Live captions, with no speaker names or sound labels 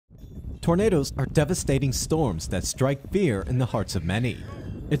Tornadoes are devastating storms that strike fear in the hearts of many.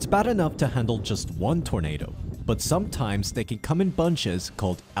 It's bad enough to handle just one tornado, but sometimes they can come in bunches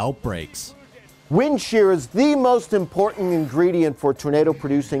called outbreaks. Wind shear is the most important ingredient for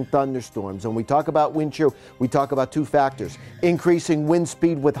tornado-producing thunderstorms. And when we talk about wind shear, we talk about two factors. Increasing wind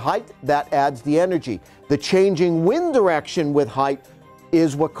speed with height, that adds the energy. The changing wind direction with height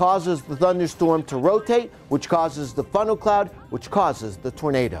is what causes the thunderstorm to rotate, which causes the funnel cloud, which causes the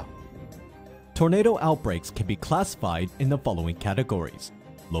tornado. Tornado outbreaks can be classified in the following categories: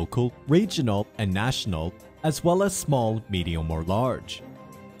 local, regional, and national, as well as small, medium, or large.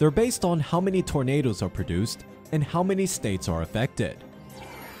 They're based on how many tornadoes are produced and how many states are affected.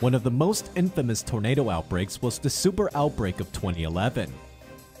 One of the most infamous tornado outbreaks was the super outbreak of 2011.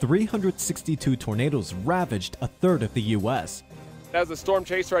 362 tornadoes ravaged a third of the US. As a storm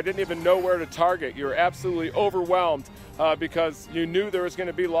chaser, I didn't even know where to target. You were absolutely overwhelmed because you knew there was going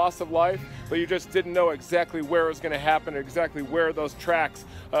to be loss of life, but you just didn't know exactly where it was going to happen, exactly where those tracks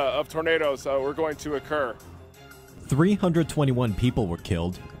of tornadoes were going to occur. 321 people were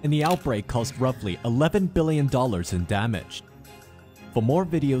killed, and the outbreak caused roughly $11 billion in damage. For more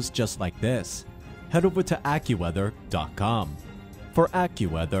videos just like this, head over to AccuWeather.com. For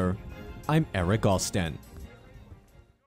AccuWeather, I'm Eric Austin.